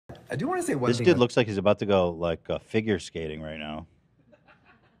I do want to say one This thing. dude looks like he's about to go like figure skating right now.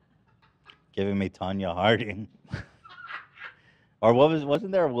 Giving me Tanya Harding. Or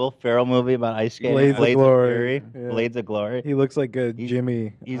wasn't there a Will Ferrell movie about ice skating? Blades of Glory. Fury? Yeah. Blades of Glory. He looks like a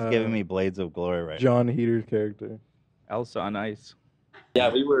Jimmy. He's giving me Blades of Glory right John Heater's character. Elsa on ice. Yeah,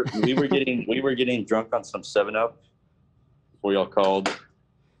 we were getting drunk on some 7-Up before y'all called,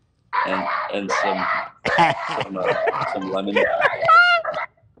 and some lemon.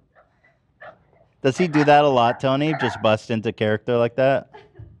 Does he do that a lot, Tony? Just bust into character like that?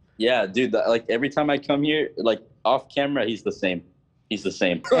 Yeah, dude. Like every time I come here, like off camera, he's the same. He's the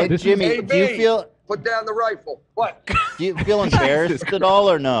same. Hey, Jimmy, do you feel? Put down the rifle. What? Do you feel embarrassed at all,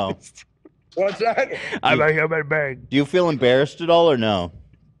 or no? What's that? Do you feel embarrassed at all, or no?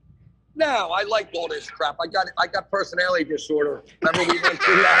 No, I like all this crap. I got personality disorder. Remember we went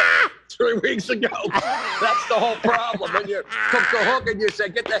through that 3 weeks ago? That's the whole problem. When you cook the hook and you say,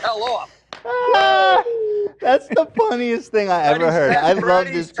 "Get the hell off." That's the funniest thing I ever heard. I love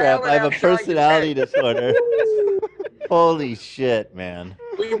this crap. I have a personality disorder. Holy shit, man.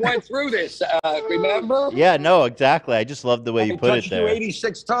 We went through this. Remember? Yeah, no, exactly. I just love the way you put it touched there. you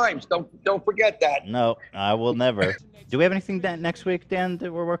 86 times. Don't forget that. No, I will never. Do we have anything next week, Dan,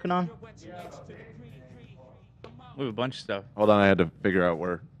 that we're working on? We have a bunch of stuff. Hold on, I had to figure out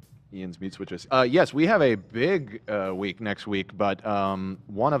where Ian's meat switches. Yes, we have a big week next week, but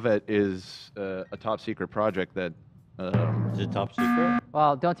one of it is a top secret project that. Is it top secret?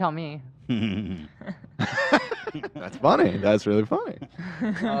 Well, don't tell me. That's funny. That's really funny.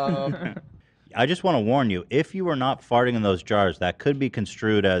 I just want to warn you, if you are not farting in those jars, that could be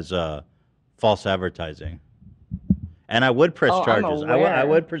construed as false advertising. And I would press charges. I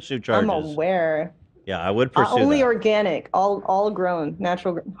would pursue charges. I'm aware. Yeah, I would pursue Only that. organic, all grown,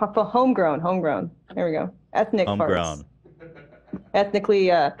 natural, homegrown. There we go. Ethnic Homegrown. farts.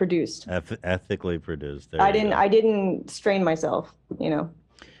 Ethnically produced. Ethically produced. There I you didn't. go. I didn't strain myself. You know.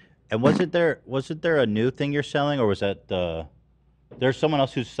 And wasn't there a new thing you're selling, or was that there's someone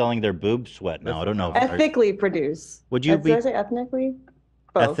else who's selling their boob sweat now? I don't know. Ethically produced. Would you Did I say ethnically?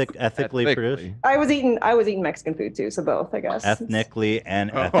 Both. Ethically produced? I was eating Mexican food too, so both, I guess. Ethnically and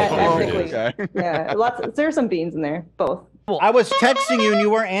Ethnically. produced. Yeah, there's some beans in there, both. I was texting you and you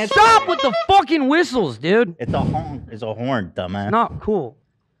weren't answering. Stop with the fucking whistles, dude. It's a horn. It's a horn, dumbass. Not cool.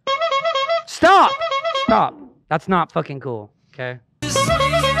 Stop. Stop. That's not fucking cool. Okay.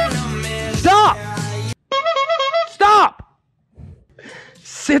 Stop. Stop.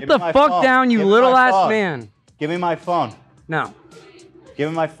 Sit the fuck down, you little ass man. Give me my phone. No. Give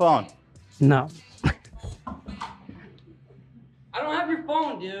me my phone. No. I don't have your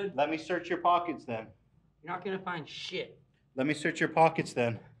phone, dude. Let me search your pockets then. You're not gonna find shit. Let me search your pockets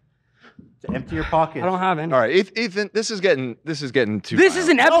then. To empty your pockets. I don't have any. All right, Ethan, this is getting too. This is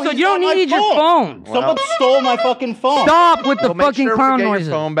an episode. You don't need your phone. Someone stole my fucking phone. Stop with the Make fucking sure clown we get noises.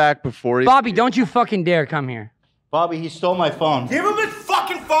 your phone back before. Bobby, don't you fucking dare come here. Bobby, he stole my phone. Give him his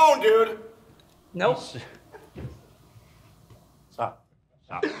fucking phone, dude. Nope. Stop.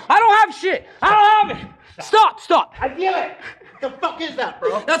 I don't have shit. I don't have it. Stop. I feel it. The fuck is that,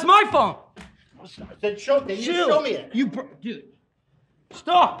 bro? That's my phone. Then show me it. Dude.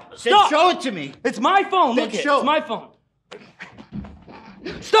 Stop. Then show it to me. It's my phone. Then Look it. show It's my phone.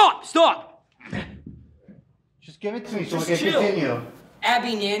 Stop. Just give it to me so we can continue.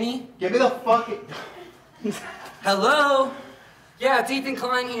 Abby Nanny. Give me the fucking. Hello. Yeah, it's Ethan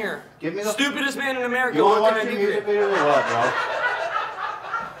Klein here. Give me the Stupidest man in America. You What want can I your do for music you? video or what, bro?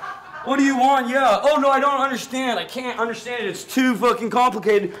 What do you want? Yeah. Oh no, I don't understand. I can't understand it. It's too fucking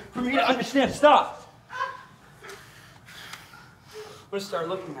complicated for me to understand. Stop. I'm gonna start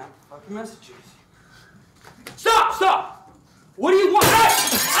looking at the fucking messages. Stop! What do you want?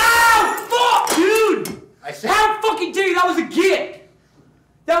 Hey! Ow! Fuck, dude! I said. How fucking dare you? That was a gift.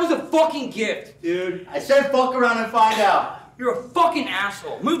 That was a fucking gift, dude. I said fuck around and find out. You're a fucking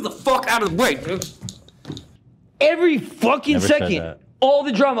asshole. Move the fuck out of the way, dude. Every fucking Never said second, that. all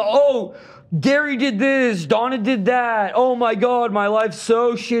the drama. Oh, Gary did this. Donna did that. Oh my God, my life's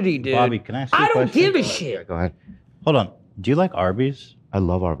so shitty, dude. Bobby, can I ask you a I don't question? give a shit. Go ahead. Hold on. Do you like Arby's? I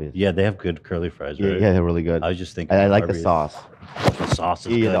love Arby's. Yeah, they have good curly fries, right? Yeah, they're really good. I was just thinking. And I like Arby's. the sauce. The sauce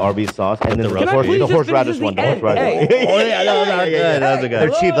is Yeah, good. the Arby's sauce, and then the the horseradish one. The horseradish. Oh yeah, that was good. That was good. They're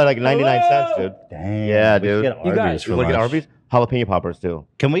cheap. They're like 99 cents, dude. Damn. Yeah, we should dude. Get Arby's for You want to get lunch. Arby's? Jalapeno poppers too.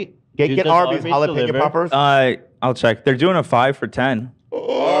 Can we get Arby's jalapeno poppers? I'll check. They're doing a 5 for 10.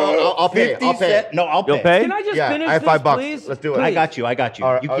 I'll pay. I'll pay. No, I'll pay. You'll pay? Can I just Yeah, finish I have this, $5. please? Let's do it. I got you. You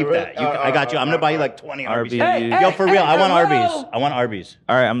keep that. I got you. I'm gonna buy you like 20 Arby's. Arby's. Yo, for real, I want hello. Arby's. I want Arby's.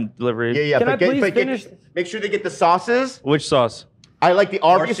 All right, I'm delivery. Yeah. Can I please finish? Make sure they get the sauces. Which sauce? I like the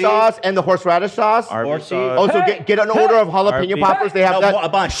Arby's sauce and the horseradish sauce. Arby's sauce. Also, get an order of jalapeno poppers. They have that. A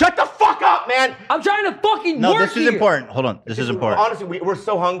bunch. Shut the fuck up, man. I'm trying to fucking No, work this is here. important. Hold on. This is important. Honestly, we're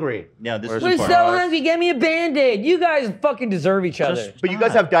so hungry. Yeah, this is We're important. so hungry. Get me a Band-Aid. You guys fucking deserve each other. But you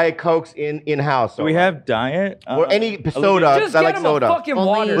guys have Diet Cokes in-house. Do we have diet? Or any soda. Just I get like him soda. a fucking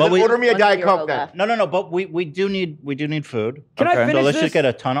water. Well, order me a Diet Coke then. No. But we do need food. Can I finish So let's this? just get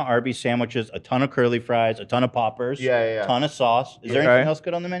a ton of Arby's sandwiches, a ton of curly fries, a ton of poppers, Yeah. a ton of sauce. Is there Okay. anything else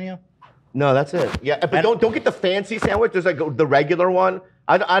good on the menu? No, that's it. Yeah, but don't get the fancy sandwich. There's like the regular one.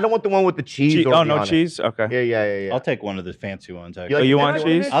 I don't want the one with the cheese. Oh, no cheese? Okay. Yeah. I'll take one of the fancy ones. Actually. like You the want fancy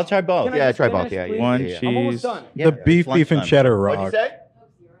cheese? ones? I'll try both. Can I Yeah, just try finish, both. Yeah, please? One yeah. I'm almost cheese. done. The beef and lunchtime. cheddar What'd you rock. say?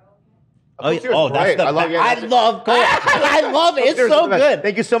 Oh, that's the. I love I love it. It's so good.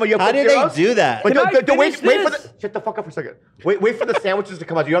 Thank you so much. You have How Coke did they Zeros? do that? But Can I don't wait finish for this? the. Shut the fuck up for a second. Wait for the sandwiches to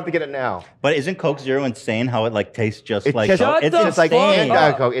come out. You don't have to get it now. But isn't Coke Zero insane? How it like tastes just It's like just- Coke? Shut It's the It's like insane. fuck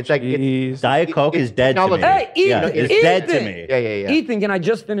Diet up. Coke. It's like Cheese. Diet Coke is dead to me. technology. Hey, yeah, Ethan, it's dead to Ethan. me. Yeah. Ethan, can I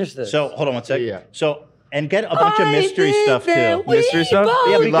just finish this? So hold on one second. Yeah. So and get a bunch of mystery stuff too. Mystery stuff?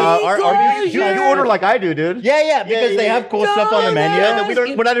 Yeah, We because love Arby's. you order like I do, dude. Yeah, because they have cool stuff on the menu. Yeah,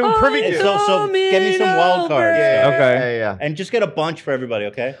 we're not even privy And to. so get me some wild cards. Okay. Yeah. And just get a bunch for everybody,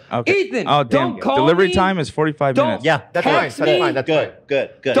 okay? Okay. Ethan, Oh, damn. don't call Delivery me. time is 45 Don't- minutes. Yeah, That's good. fine. Text That's me. fine. That's fine. Good.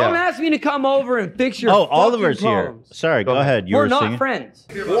 Don't ask me to come over and fix your Oh, fucking Oliver's here. problems. Sorry, go ahead. You We're were not singing. friends.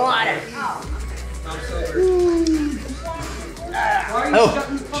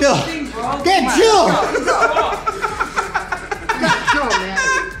 Chill. Get chill.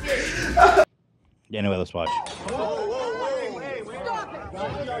 Anyway, let's watch.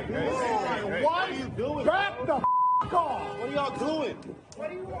 What are you doing? Back the off! What are y'all doing? What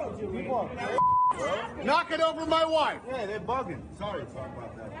do you want? Knock it over my wife. Yeah, they're bugging. Sorry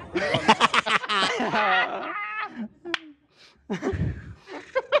about that.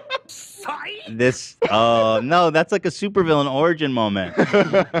 This, no, that's like a supervillain origin moment.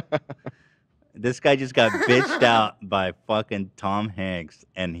 This guy just got bitched out by fucking Tom Hanks,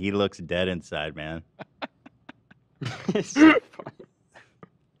 and he looks dead inside, man.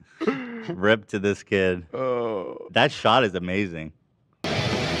 Rip to this kid. Oh. That shot is amazing.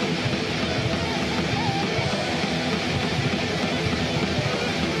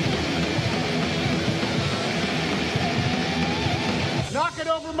 Knock it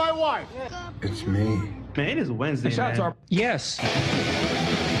over my wife. It's me. Man, it is Wednesday. The shots man. are yes.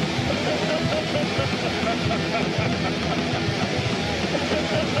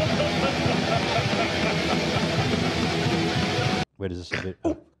 Wait, is this a bit?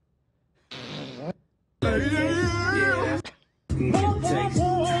 Oh.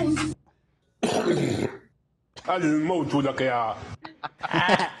 الموت لك يا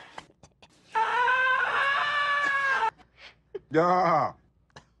يا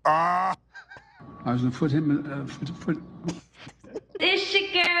I was going to put him. This your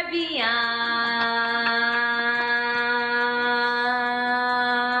Caribbean.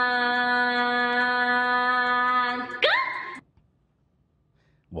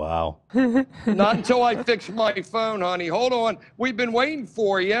 Wow. Not until I fix my phone, honey. Hold on. We've been waiting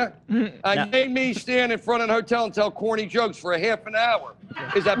for you. And you made me stand in front of the hotel and tell corny jokes for a half an hour.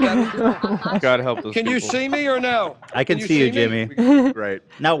 Is that better? God help those Can you people. see me or no? I can see you, Jimmy. Right.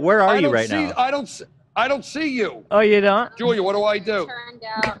 Now, where are I you don't right see- now? I don't see you. Oh, you don't? Julia, what do I do?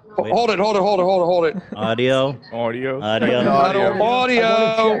 Wait. Hold it. Audio. Audio. Audio. Audio.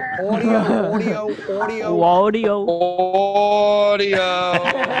 Audio.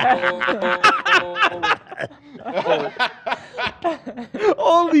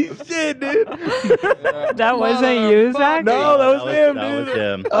 Holy shit, dude. That wasn't you, Zach? No, that was him, That was dude.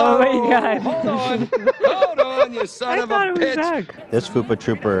 him. Oh my god. Hold on, you son I of thought a it was bitch. Zach. This Fupa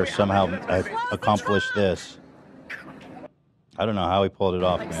Trooper somehow accomplished this. I don't know how he pulled it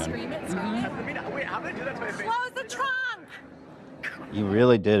off, man. Close the trunk. You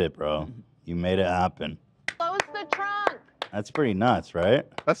really did it, bro. You made it happen. Close the trunk. That's pretty nuts, right?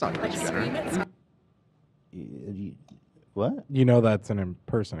 That's not Kris Jenner. What? You know that's an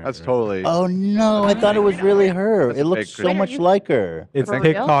impersonator. That's totally. Oh no, I thought it was really her. That's It looks fake so Kris. much like her. It's For real?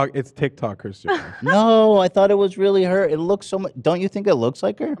 TikTok. It's TikTok, Christian. No, I thought it was really her. It looks so much. Don't you think it looks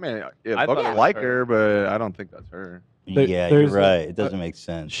like her? I mean, it I looks thought it was like her. her, but I don't think that's her. There- Yeah, you're there's a- right. It doesn't make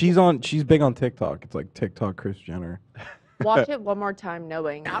sense. She's big on TikTok. It's like TikTok Kris Jenner. Watch it one more time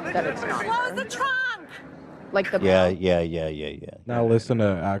knowing that it's not Close her. the trunk. Like the Yeah. Now listen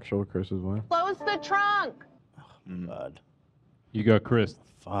to actual Chris's voice. Close the trunk. God. You got Chris.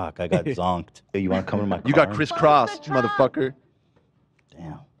 Fuck, I got zonked. Hey, you want to come to my car? You got crisscrossed, motherfucker.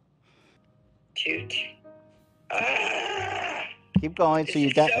 Damn. Keep going. So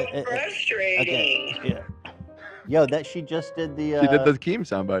you got. So frustrating. Okay. Yeah. Yo, that she just did the. She did the Keem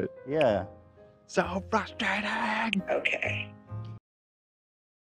soundbite. Yeah. So frustrating. Okay.